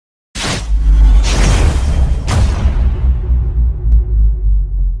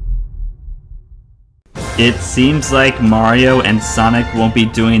It seems like Mario and Sonic won't be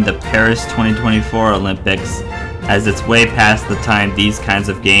doing the Paris 2024 Olympics, as it's way past the time these kinds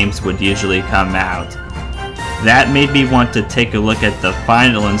of games would usually come out. That made me want to take a look at the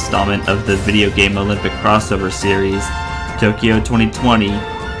final installment of the video game Olympic crossover series, Tokyo 2020,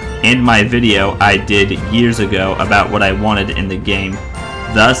 and my video I did years ago about what I wanted in the game,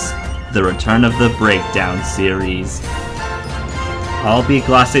 thus the return of the Breakdown series. I'll be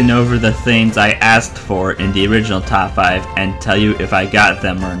glossing over the things I asked for in the original top 5 and tell you if I got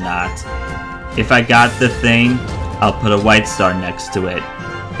them or not. If I got the thing, I'll put a white star next to it.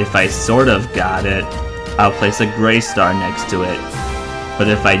 If I sort of got it, I'll place a gray star next to it. But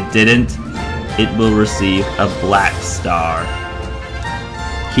if I didn't, it will receive a black star.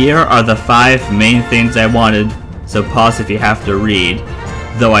 Here are the 5 main things I wanted, so pause if you have to read,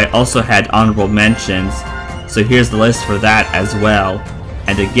 though I also had honorable mentions, so here's the list for that as well,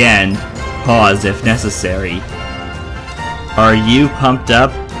 and again, pause if necessary. Are you pumped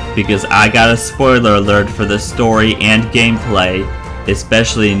up? Because I got a spoiler alert for the story and gameplay,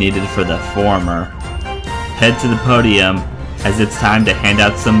 especially needed for the former. Head to the podium, as it's time to hand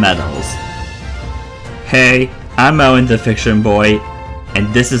out some medals. Hey, I'm Owen the Fictionboy,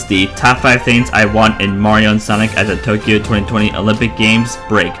 and this is the top 5 things I want in Mario and Sonic at the Tokyo 2020 Olympic Games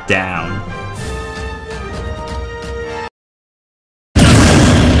Breakdown.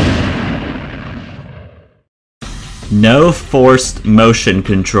 No forced motion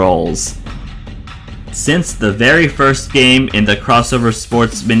controls. Since the very first game in the crossover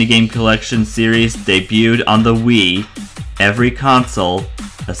sports minigame collection series debuted on the Wii, every console,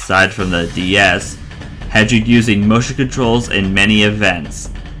 aside from the DS, had you using motion controls in many events.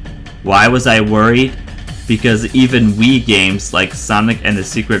 Why was I worried? Because even Wii games like Sonic and the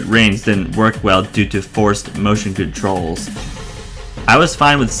Secret Rings didn't work well due to forced motion controls. I was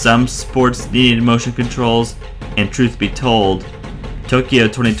fine with some sports needing motion controls, and truth be told, Tokyo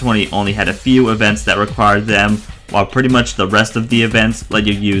 2020 only had a few events that required them, while pretty much the rest of the events let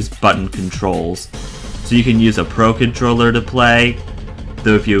you use button controls. So you can use a Pro controller to play,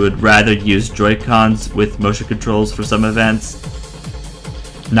 though if you would rather use Joy-Cons with motion controls for some events,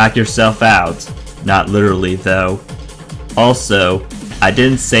 knock yourself out. Not literally though. Also, I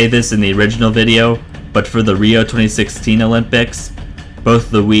didn't say this in the original video, but for the Rio 2016 Olympics,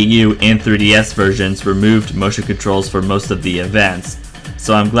 both the Wii U and 3DS versions removed motion controls for most of the events,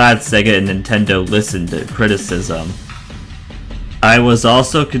 so I'm glad Sega and Nintendo listened to criticism. I was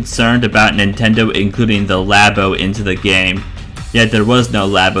also concerned about Nintendo including the Labo into the game, yet there was no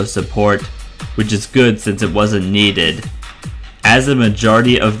Labo support, which is good since it wasn't needed. As the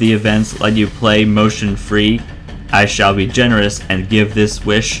majority of the events let you play motion free, I shall be generous and give this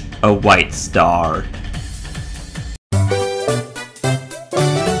wish a white star.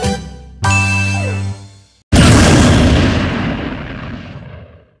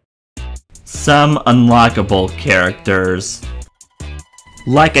 Some unlockable characters.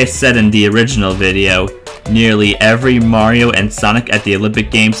 Like I said in the original video, nearly every Mario and Sonic at the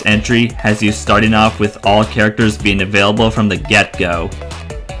Olympic Games entry has you starting off with all characters being available from the get-go.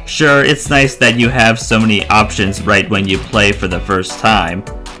 Sure, it's nice that you have so many options right when you play for the first time,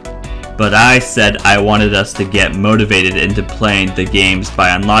 but I said I wanted us to get motivated into playing the games by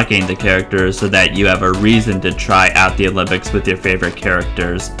unlocking the characters so that you have a reason to try out the Olympics with your favorite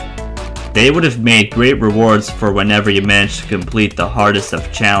characters. They would have made great rewards for whenever you managed to complete the hardest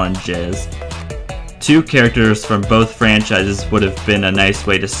of challenges. 2 characters from both franchises would have been a nice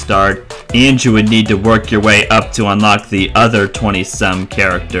way to start, and you would need to work your way up to unlock the other 20-some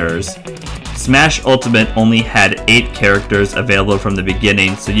characters. Smash Ultimate only had 8 characters available from the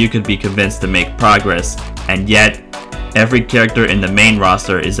beginning, so you could be convinced to make progress, and yet, every character in the main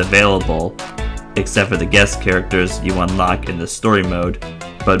roster is available, except for the guest characters you unlock in the story mode,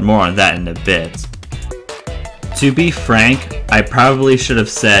 but more on that in a bit. To be frank, I probably should have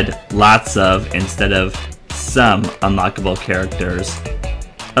said lots of instead of some unlockable characters.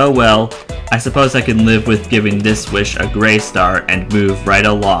 Oh well, I suppose I can live with giving this wish a gray star and move right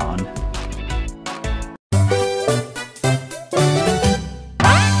along.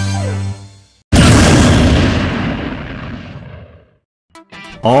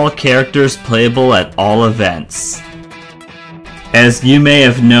 All characters playable at all events. As you may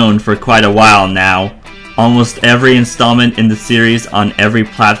have known for quite a while now, almost every installment in the series on every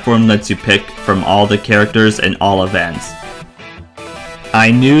platform lets you pick from all the characters in all events.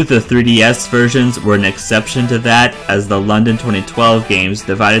 I knew the 3DS versions were an exception to that, as the London 2012 games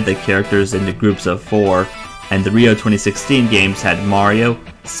divided the characters into groups of 4, and the Rio 2016 games had Mario,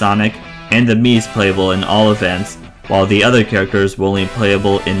 Sonic, and the Mii's playable in all events, while the other characters were only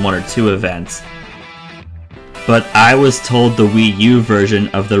playable in 1 or 2 events. But I was told the Wii U version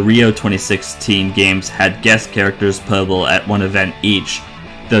of the Rio 2016 games had guest characters playable at one event each,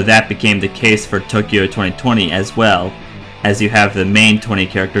 though that became the case for Tokyo 2020 as well, as you have the main 20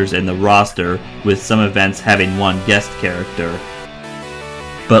 characters in the roster, with some events having one guest character.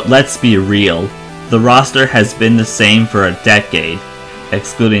 But let's be real, the roster has been the same for a decade,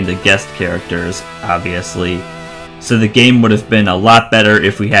 excluding the guest characters, obviously, so the game would have been a lot better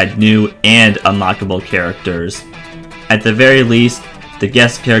if we had new and unlockable characters. At the very least, the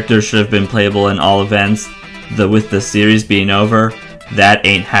guest characters should have been playable in all events, though with the series being over, that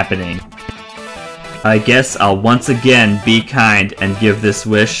ain't happening. I guess I'll once again be kind and give this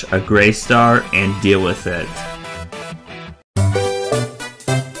wish a gray star and deal with it.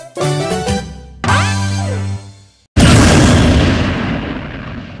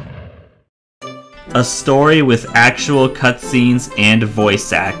 A story with actual cutscenes and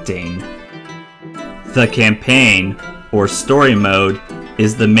voice acting. The campaign, or story mode,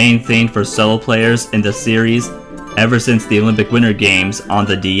 is the main thing for solo players in the series ever since the Olympic Winter Games on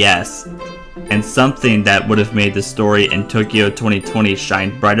the DS, and something that would have made the story in Tokyo 2020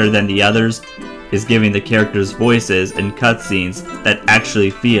 shine brighter than the others is giving the characters voices and cutscenes that actually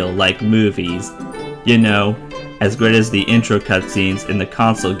feel like movies. You know, as great as the intro cutscenes in the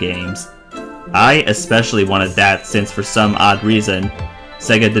console games. I especially wanted that since for some odd reason,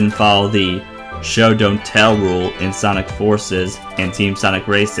 Sega didn't follow the show don't tell rule in Sonic Forces and Team Sonic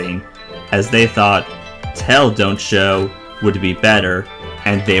Racing, as they thought tell don't show would be better,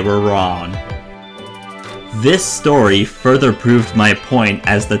 and they were wrong. This story further proved my point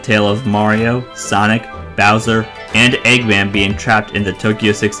as the tale of Mario, Sonic, Bowser, and Eggman being trapped in the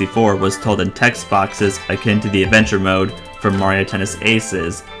Tokyo 64 was told in text boxes akin to the adventure mode from Mario Tennis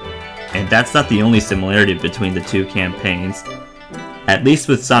Aces. And that's not the only similarity between the two campaigns. At least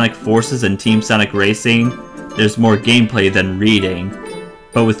with Sonic Forces and Team Sonic Racing, there's more gameplay than reading.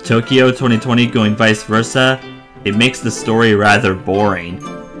 But with Tokyo 2020 going vice versa, it makes the story rather boring,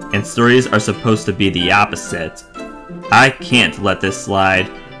 and stories are supposed to be the opposite. I can't let this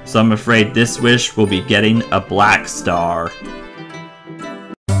slide, so I'm afraid this wish will be getting a black star.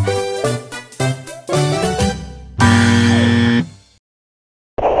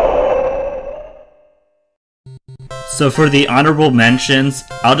 So for the honorable mentions,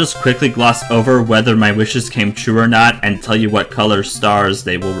 I'll just quickly gloss over whether my wishes came true or not and tell you what color stars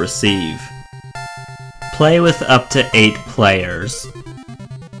they will receive. Play with up to 8 players.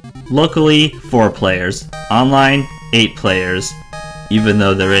 Locally, 4 players. Online, 8 players, even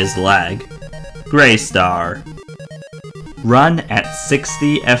though there is lag. Gray star. Run at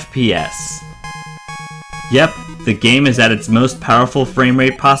 60 FPS. Yep, the game is at its most powerful frame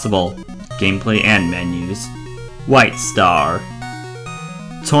rate possible, gameplay and menus. White star.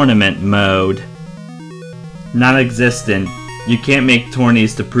 Tournament mode. Non-existent. You can't make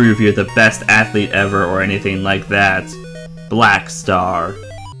tourneys to prove you're the best athlete ever or anything like that. Black star.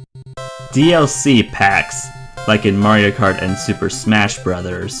 DLC packs, like in Mario Kart and Super Smash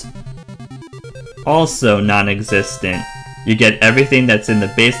Bros. Also non-existent. You get everything that's in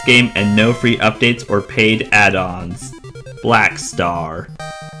the base game and no free updates or paid add-ons. Black star.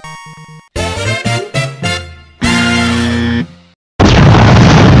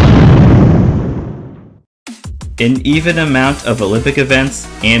 An even amount of Olympic events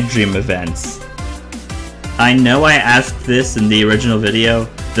and Dream events. I know I asked this in the original video,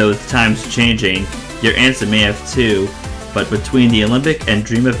 though with times changing, your answer may have too, but between the Olympic and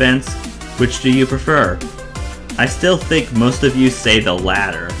Dream events, which do you prefer? I still think most of you say the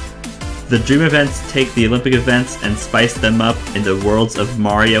latter. The Dream events take the Olympic events and spice them up in the worlds of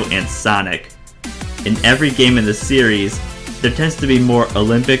Mario and Sonic. In every game in the series, there tends to be more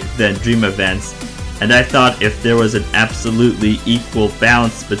Olympic than Dream events, and I thought if there was an absolutely equal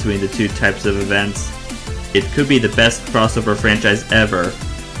balance between the two types of events, it could be the best crossover franchise ever,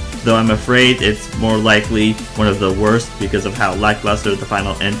 though I'm afraid it's more likely one of the worst because of how lackluster the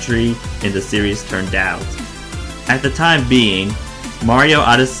final entry in the series turned out. At the time being, Mario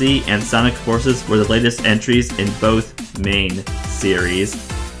Odyssey and Sonic Forces were the latest entries in both main series,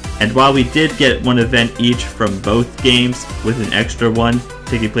 and while we did get one event each from both games with an extra one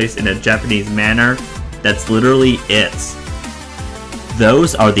taking place in a Japanese manner, that's literally it.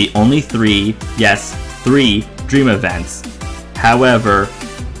 Those are the only 3, yes, 3 Dream events. However,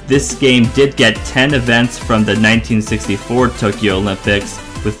 this game did get 10 events from the 1964 Tokyo Olympics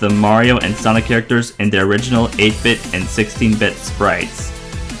with the Mario and Sonic characters in their original 8-bit and 16-bit sprites.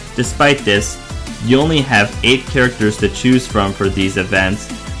 Despite this, you only have 8 characters to choose from for these events,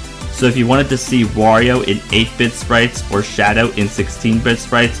 So if you wanted to see Wario in 8-bit sprites or Shadow in 16-bit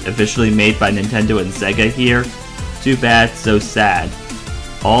sprites officially made by Nintendo and Sega here, too bad, so sad.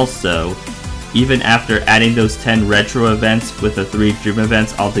 Also, even after adding those 10 retro events with the 3 Dream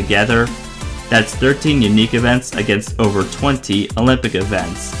events altogether, that's 13 unique events against over 20 Olympic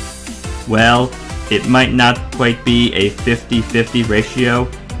events. Well, it might not quite be a 50-50 ratio.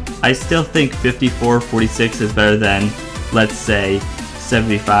 I still think 54-46 is better than, let's say,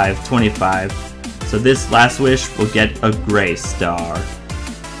 75-25, so this last wish will get a gray star.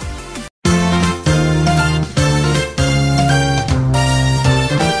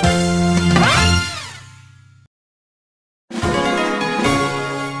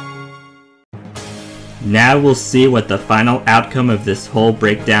 Now we'll see what the final outcome of this whole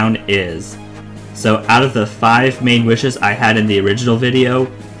breakdown is. So out of the 5 main wishes I had in the original video,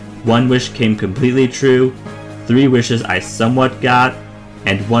 1 wish came completely true, 3 wishes I somewhat got,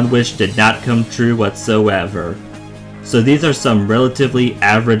 and 1 wish did not come true whatsoever. So these are some relatively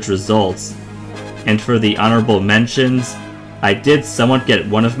average results. And for the honorable mentions, I did somewhat get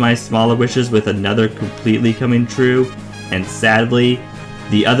one of my smaller wishes with another completely coming true, and sadly,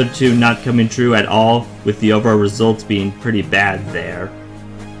 the other 2 not coming true at all, with the overall results being pretty bad there.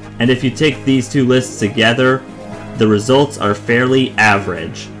 And if you take these 2 lists together, the results are fairly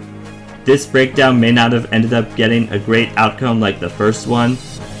average. This breakdown may not have ended up getting a great outcome like the first one,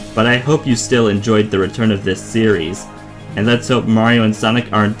 but I hope you still enjoyed the return of this series, and let's hope Mario and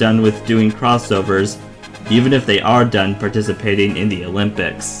Sonic aren't done with doing crossovers, even if they are done participating in the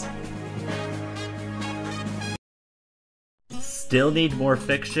Olympics. Still need more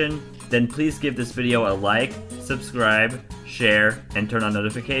fiction? Then please give this video a like, subscribe, share, and turn on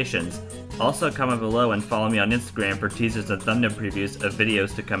notifications. Also comment below and follow me on Instagram for teasers and thumbnail previews of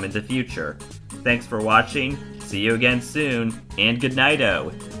videos to come in the future. Thanks for watching, see you again soon, and good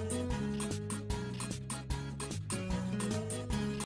night-o!